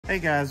Hey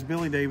guys,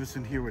 Billy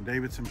Davidson here with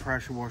Davidson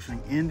Pressure Washing.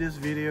 In this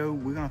video,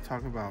 we're going to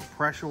talk about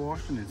pressure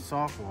washing and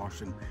soft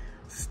washing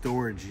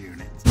storage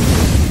units.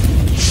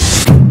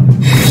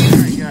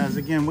 Alright guys,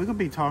 again, we're going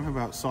to be talking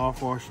about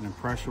soft washing and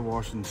pressure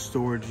washing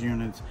storage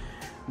units.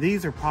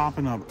 These are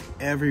popping up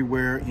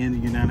everywhere in the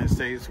United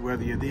States,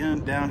 whether you're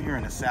down here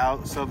in the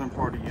southern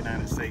part of the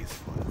United States,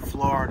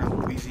 Florida,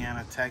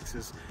 Louisiana,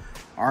 Texas,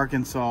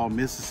 Arkansas,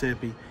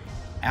 Mississippi,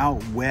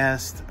 out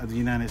west of the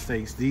United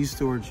States. These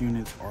storage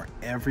units are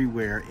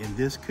everywhere, and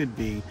this could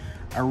be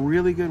a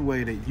really good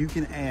way that you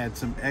can add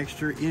some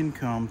extra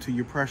income to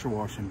your pressure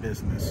washing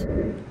business.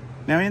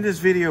 Now in this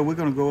video, we're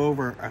going to go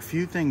over a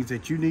few things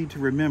that you need to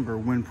remember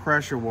when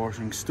pressure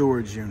washing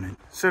storage unit.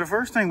 So the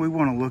first thing we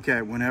want to look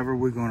at whenever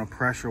we're going to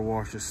pressure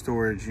wash a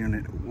storage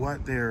unit,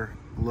 what they're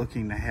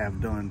looking to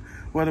have done,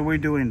 whether we're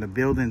doing the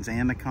buildings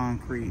and the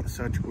concrete,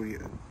 such we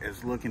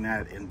is looking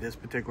at in this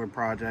particular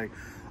project,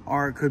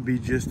 or it could be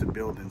just the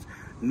buildings.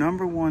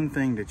 Number one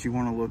thing that you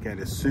want to look at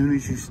as soon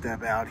as you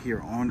step out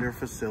here on their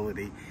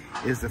facility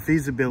is the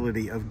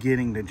feasibility of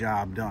getting the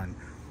job done.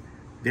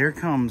 There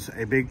comes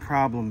a big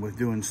problem with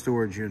doing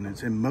storage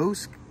units. In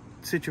most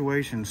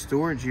situations,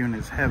 storage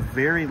units have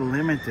very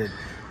limited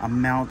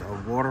amount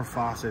of water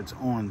faucets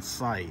on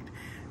site.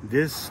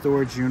 This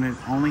storage unit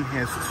only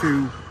has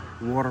 2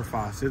 water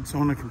faucets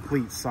on a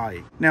complete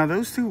site. Now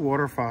those 2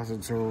 water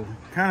faucets are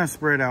kind of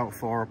spread out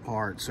far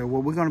apart, so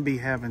what we're going to be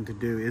having to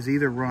do is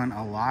either run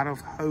a lot of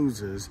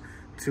hoses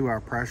to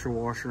our pressure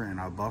washer and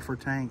our buffer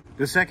tank.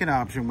 The second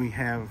option we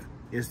have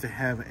is to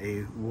have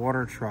a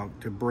water truck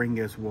to bring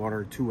us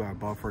water to our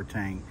buffer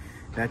tank.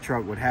 That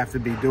truck would have to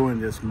be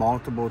doing this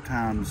multiple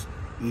times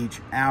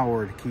each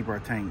hour to keep our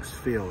tanks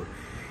filled.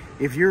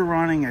 If you're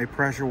running a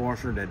pressure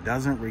washer that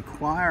doesn't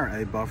require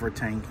a buffer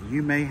tank,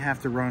 you may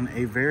have to run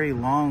a very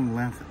long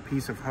length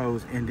piece of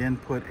hose and then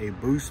put a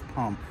boost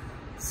pump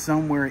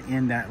somewhere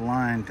in that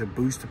line to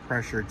boost the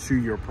pressure to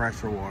your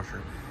pressure washer.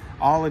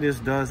 All of this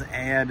does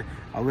add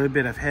a little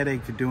bit of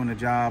headache to doing the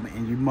job,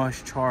 and you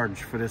must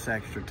charge for this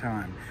extra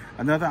time.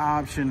 Another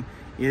option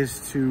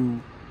is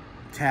to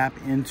tap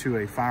into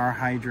a fire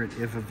hydrant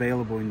if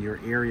available in your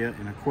area,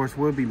 and of course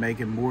we'll be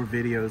making more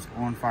videos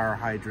on fire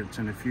hydrants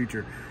in the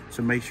future,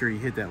 so make sure you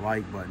hit that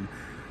like button.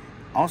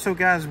 Also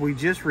guys, we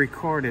just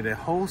recorded a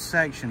whole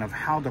section of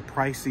how to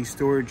price these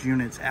storage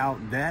units out.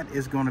 That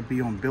is going to be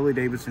on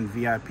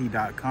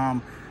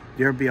BillyDavidsonVIP.com.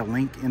 There'll be a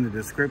link in the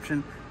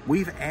description.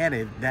 We've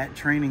added that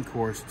training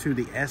course to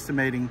the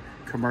estimating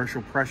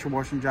commercial pressure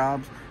washing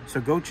jobs, so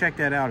go check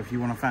that out if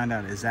you want to find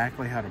out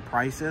exactly how to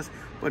price this.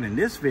 But in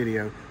this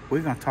video,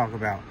 we're going to talk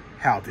about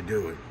how to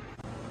do it.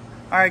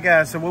 All right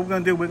guys, so what we're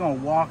going to do, we're going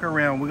to walk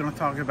around, we're going to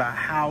talk about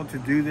how to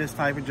do this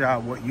type of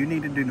job, what you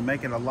need to do to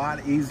make it a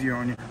lot easier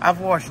on you. I've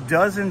washed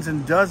dozens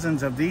and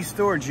dozens of these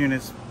storage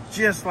units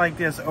just like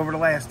this over the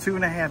last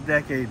 2.5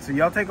 decades. So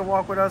y'all take a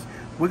walk with us.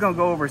 We're going to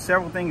go over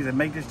several things that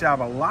make this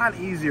job a lot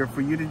easier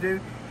for you to do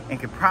and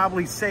could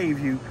probably save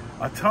you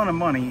a ton of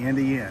money in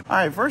the end. All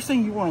right, first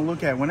thing you want to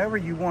look at whenever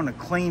you want to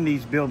clean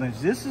these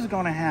buildings, this is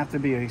going to have to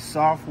be a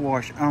soft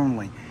wash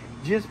only,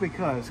 just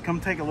because, come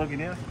take a look at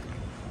this.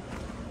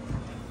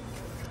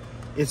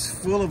 It's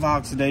full of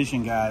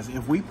oxidation, guys.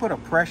 If we put a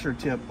pressure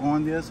tip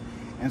on this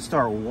and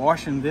start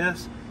washing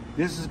this,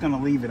 this is going to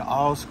leave it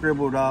all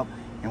scribbled up,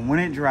 and when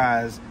it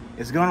dries,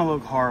 it's going to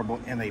look horrible,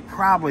 and they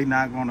probably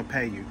not going to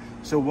pay you.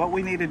 So what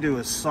we need to do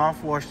is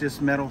soft wash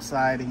this metal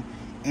siding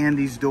and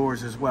these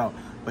doors as well.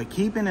 But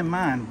keeping in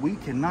mind, we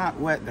cannot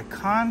wet the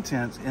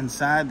contents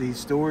inside these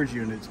storage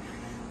units.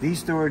 These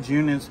storage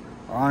units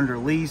are under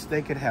lease.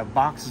 They could have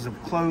boxes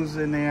of clothes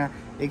in there.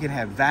 They could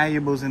have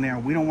valuables in there.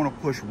 We don't want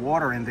to push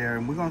water in there,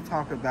 and we're going to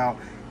talk about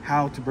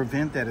how to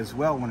prevent that as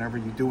well whenever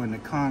you're doing the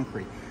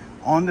concrete.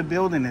 On the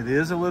building, it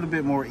is a little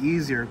bit more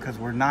easier because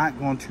we're not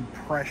going to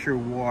pressure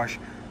wash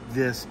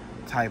this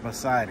type of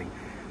siding.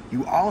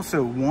 You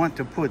also want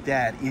to put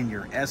that in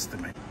your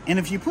estimate. And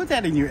if you put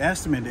that in your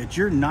estimate that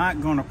you're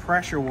not going to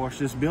pressure wash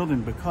this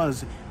building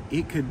because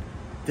it could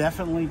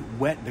definitely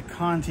wet the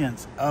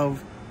contents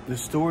of the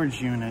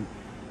storage unit,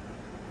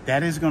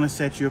 that is going to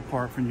set you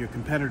apart from your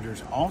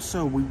competitors.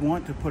 Also, we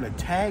want to put a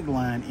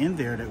tagline in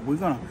there that we're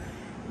going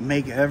to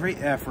make every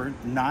effort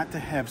not to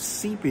have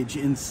seepage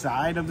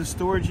inside of the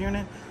storage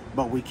unit,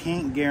 but we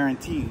can't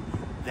guarantee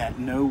that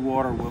no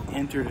water will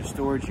enter the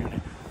storage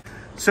unit.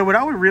 So what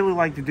I would really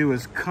like to do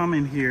is come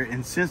in here,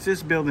 and since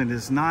this building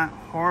is not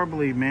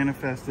horribly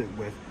manifested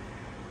with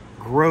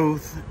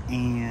growth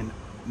and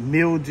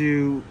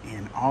mildew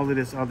and all of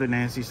this other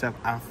nasty stuff,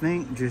 I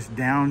think just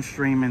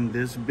downstreaming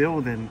this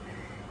building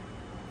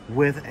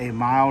with a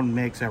mild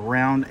mix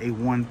around a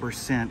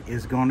 1%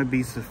 is going to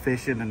be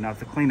sufficient enough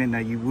to clean it. Now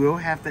you will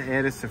have to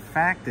add a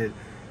surfactant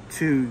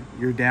to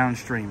your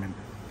downstreaming.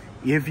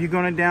 If you're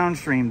going to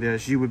downstream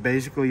this, you would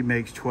basically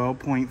mix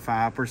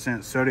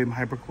 12.5% sodium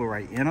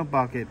hypochlorite in a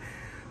bucket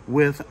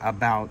with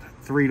about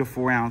 3 to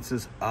 4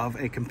 ounces of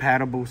a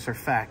compatible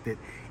surfactant,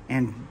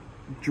 and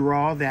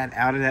draw that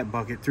out of that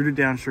bucket through the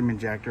downstream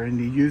injector, and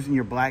you're using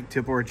your black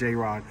tip or a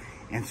J-rod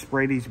and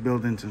spray these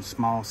buildings in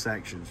small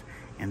sections.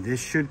 and this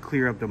should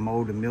clear up the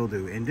mold and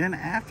mildew. And then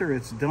after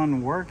it's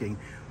done working,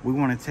 we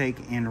want to take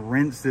and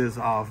rinse this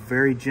off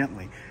very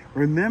gently.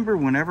 Remember,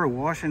 whenever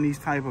washing these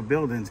type of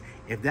buildings,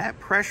 if that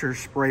pressure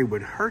spray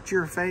would hurt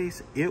your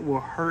face, it will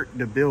hurt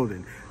the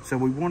building. So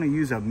we want to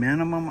use a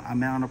minimum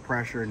amount of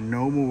pressure,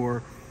 no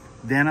more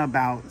than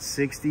about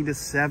 60 to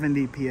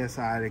 70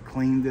 PSI to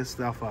clean this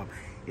stuff up.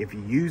 If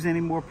you use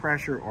any more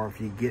pressure, or if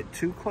you get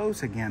too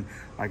close again,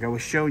 like I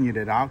was showing you,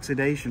 that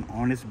oxidation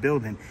on this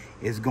building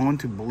is going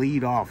to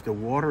bleed off. The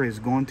water is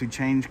going to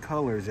change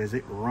colors as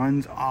it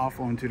runs off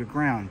onto the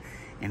ground,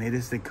 and it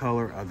is the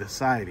color of the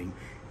siding.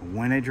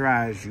 When it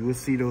dries, you will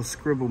see those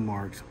scribble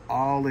marks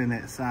all in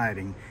that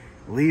siding,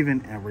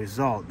 leaving a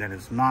result that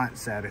is not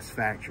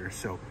satisfactory.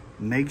 So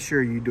make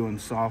sure you're doing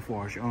soft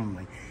wash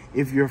only.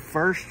 If your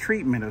first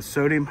treatment of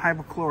sodium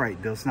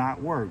hypochlorite does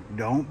not work,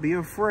 don't be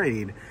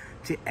afraid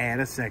to add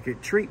a second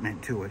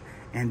treatment to it,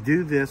 and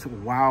do this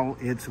while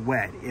it's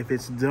wet. If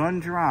it's done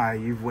dry,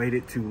 you've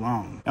waited too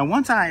long. Now,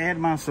 once I add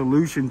my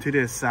solution to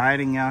this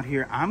siding out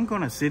here, I'm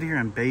gonna sit here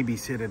and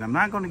babysit it. I'm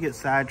not gonna get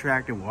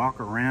sidetracked and walk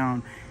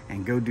around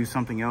and go do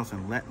something else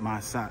and let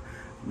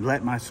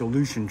my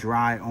solution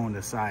dry on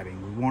the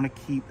siding. We wanna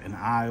keep an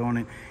eye on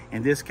it.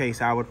 In this case,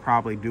 I would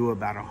probably do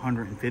about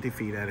 150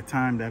 feet at a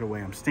time. That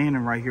way I'm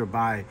standing right here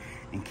by it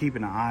and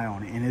keeping an eye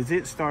on it. And as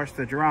it starts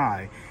to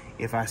dry,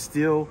 if I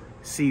still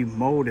see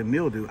mold and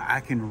mildew,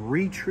 I can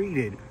retreat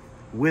it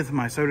with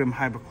my sodium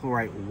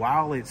hypochlorite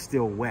while it's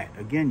still wet.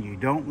 Again, you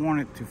don't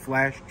want it to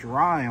flash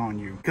dry on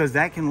you, because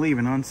that can leave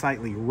an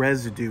unsightly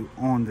residue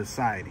on the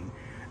siding.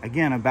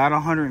 Again, about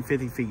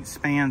 150 feet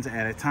spans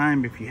at a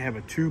time. If you have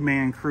a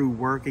two-man crew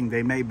working,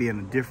 they may be in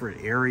a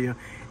different area,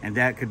 and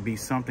that could be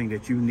something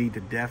that you need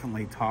to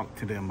definitely talk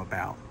to them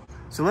about.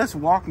 So let's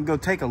walk and go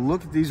take a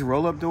look at these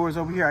roll-up doors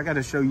over here. I got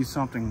to show you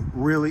something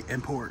really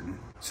important.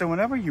 So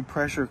whenever you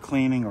pressure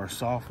cleaning or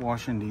soft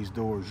washing these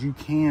doors, you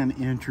can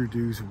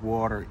introduce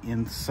water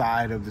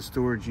inside of the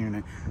storage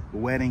unit,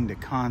 wetting the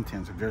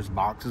contents. If there's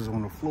boxes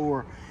on the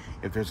floor,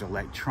 if there's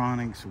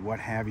electronics, what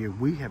have you,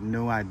 we have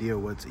no idea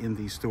what's in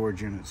these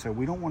storage units. So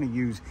we don't want to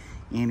use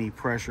any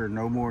pressure,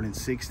 no more than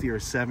 60 or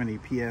 70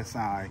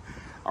 PSI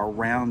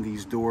around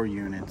these door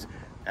units.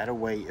 That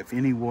way, if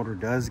any water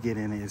does get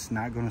in it, it's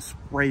not going to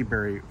spray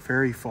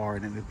very far,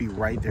 and it'll be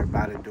right there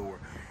by the door.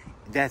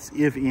 That's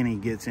if any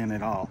gets in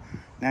at all.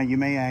 Now, you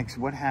may ask,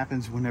 what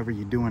happens whenever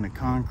you're doing the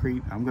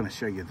concrete? I'm going to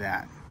show you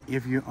that.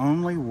 If you're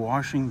only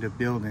washing the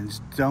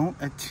buildings, don't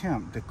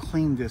attempt to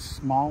clean this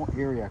small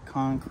area of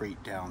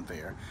concrete down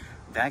there.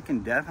 That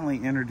can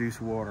definitely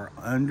introduce water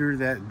under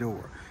that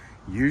door.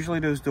 Usually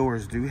those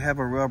doors do have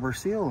a rubber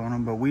seal on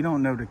them, but we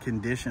don't know the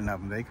condition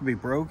of them. They could be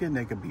broken,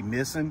 they could be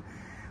missing.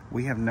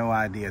 We have no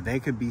idea.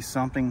 They could be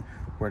something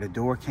where the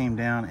door came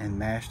down and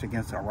mashed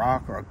against a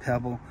rock or a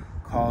pebble,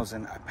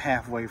 causing a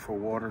pathway for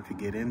water to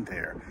get in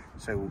there.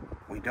 So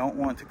we don't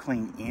want to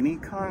clean any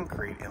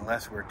concrete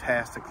unless we're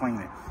tasked to clean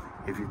it.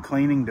 If you're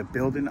cleaning the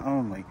building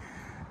only,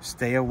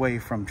 stay away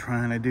from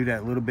trying to do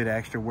that little bit of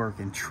extra work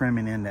and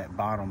trimming in that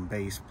bottom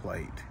base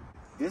plate.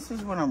 This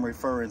is what I'm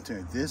referring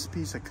to, this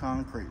piece of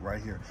concrete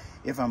right here.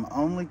 If I'm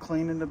only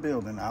cleaning the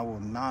building, I will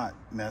not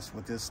mess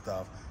with this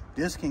stuff.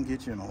 This can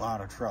get you in a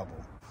lot of trouble.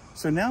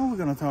 So now we're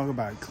going to talk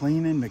about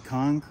cleaning the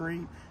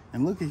concrete.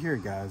 And look at here,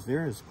 guys,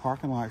 there is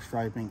parking lot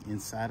striping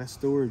inside of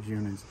storage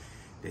units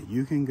that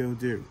you can go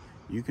do.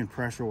 You can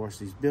pressure wash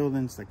these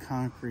buildings, the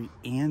concrete,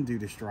 and do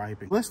the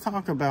striping. Let's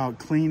talk about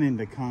cleaning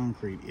the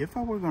concrete. If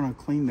I were going to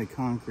clean the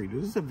concrete,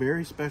 this is a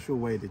very special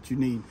way that you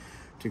need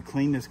to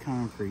clean this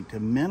concrete to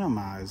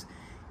minimize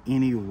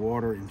any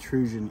water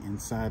intrusion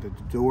inside of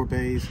the door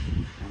bays,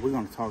 and we're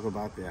going to talk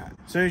about that.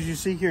 So as you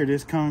see here,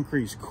 this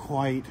concrete is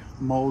quite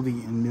moldy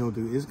and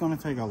mildew. It's going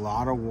to take a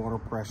lot of water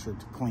pressure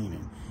to clean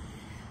it.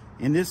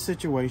 In this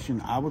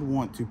situation, I would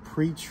want to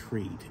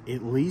pre-treat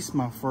at least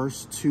my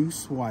first 2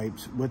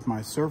 swipes with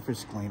my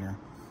surface cleaner.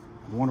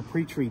 I want to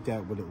pre-treat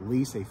that with at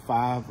least a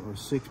 5 or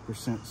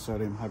 6%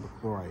 sodium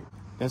hypochlorite.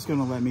 That's going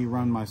to let me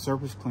run my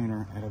surface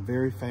cleaner at a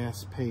very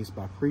fast pace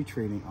by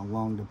pre-treating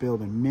along the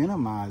building,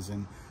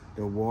 minimizing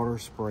the water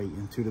spray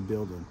into the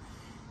building.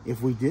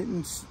 If we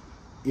didn't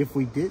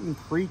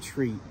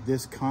pre-treat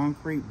this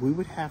concrete, we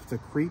would have to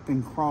creep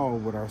and crawl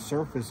with our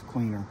surface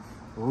cleaner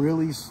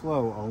really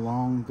slow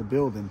along the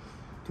building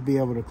to be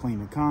able to clean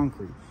the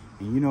concrete.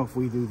 And you know, if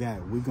we do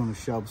that, we're going to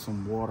shove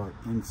some water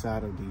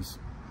inside of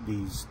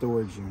these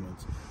storage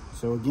units.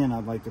 So again,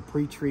 I'd like to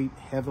pre-treat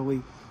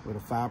heavily with a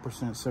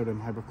 5%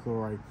 sodium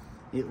hypochlorite,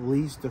 at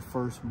least the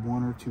first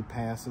 1 or 2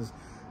 passes.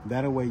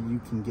 That way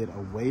you can get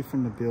away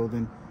from the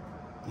building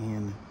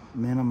and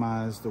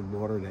minimize the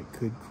water that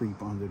could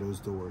creep under those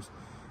doors.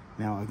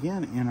 Now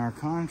again, in our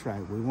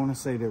contract, we want to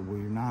say that we're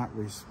not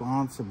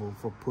responsible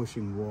for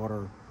pushing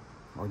water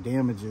or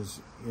damages.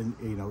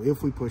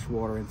 If we push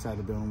water inside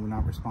the building, we're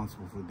not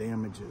responsible for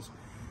damages.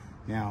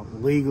 Now,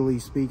 legally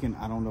speaking,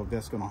 I don't know if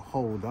that's going to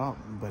hold up,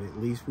 but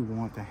at least we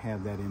want to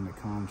have that in the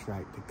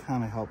contract to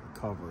kind of help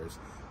cover us.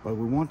 But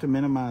we want to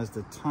minimize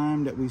the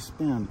time that we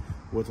spend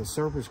with a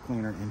surface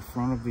cleaner in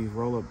front of these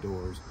roll-up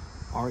doors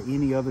or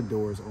any other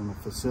doors on the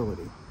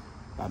facility.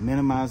 By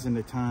minimizing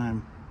the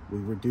time, we're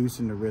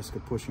reducing the risk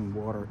of pushing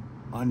water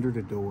under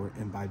the door,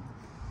 and by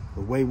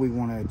the way we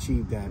want to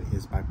achieve that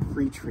is by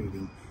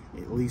pre-treating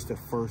at least the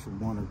first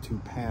 1 or 2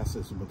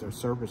 passes with our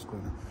surface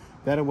cleaner.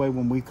 That way,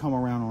 when we come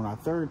around on our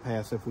 3rd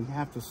pass, if we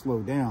have to slow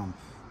down,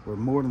 we're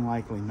more than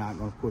likely not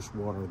going to push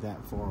water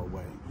that far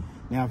away.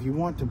 Now, if you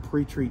want to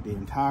pre-treat the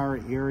entire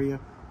area,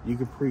 you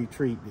can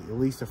pre-treat at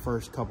least the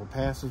first couple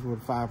passes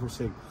with 5 or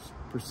 6%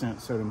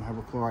 sodium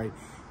hypochlorite,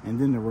 and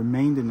then the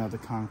remaining of the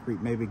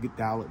concrete, maybe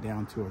dial it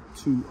down to a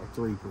 2 or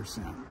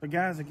 3%. But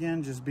guys,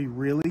 again, just be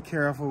really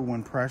careful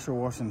when pressure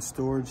washing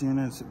storage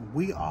units.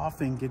 We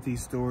often get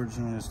these storage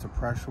units to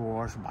pressure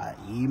wash by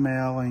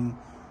emailing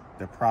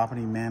the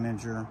property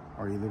manager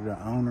or either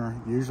the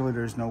owner. Usually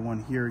there's no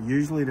one here.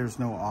 Usually there's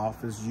no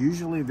office.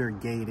 Usually they're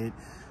gated.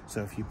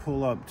 So if you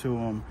pull up to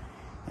them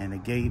and the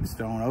gates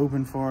don't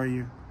open for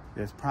you,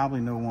 there's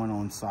probably no one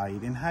on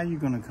site. And how are you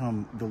going to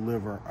come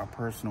deliver a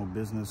personal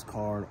business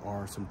card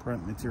or some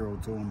print material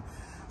to them?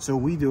 So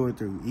we do it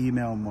through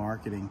email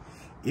marketing.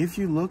 If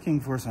you're looking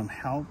for some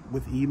help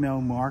with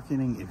email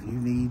marketing, if you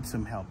need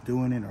some help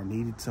doing it or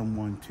needed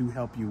someone to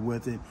help you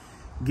with it,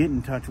 get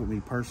in touch with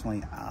me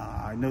personally.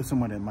 I know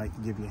someone that might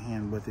give you a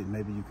hand with it.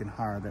 Maybe you can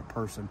hire that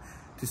person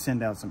to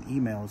send out some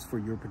emails for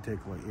your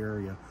particular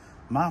area.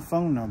 My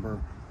phone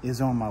number is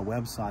on my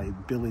website,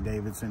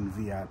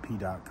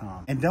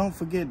 billydavidsonvip.com. And don't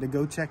forget to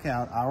go check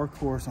out our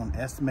course on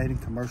estimating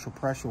commercial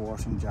pressure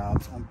washing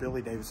jobs on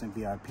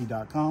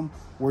billydavidsonvip.com,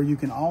 where you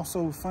can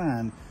also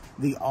find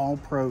the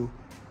All-Pro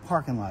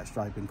parking lot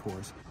striping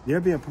course.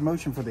 There'll be a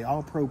promotion for the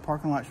All-Pro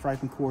parking lot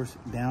striping course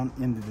down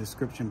in the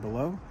description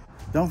below.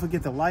 Don't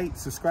forget to like,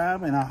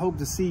 subscribe, and I hope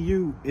to see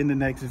you in the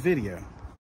next video.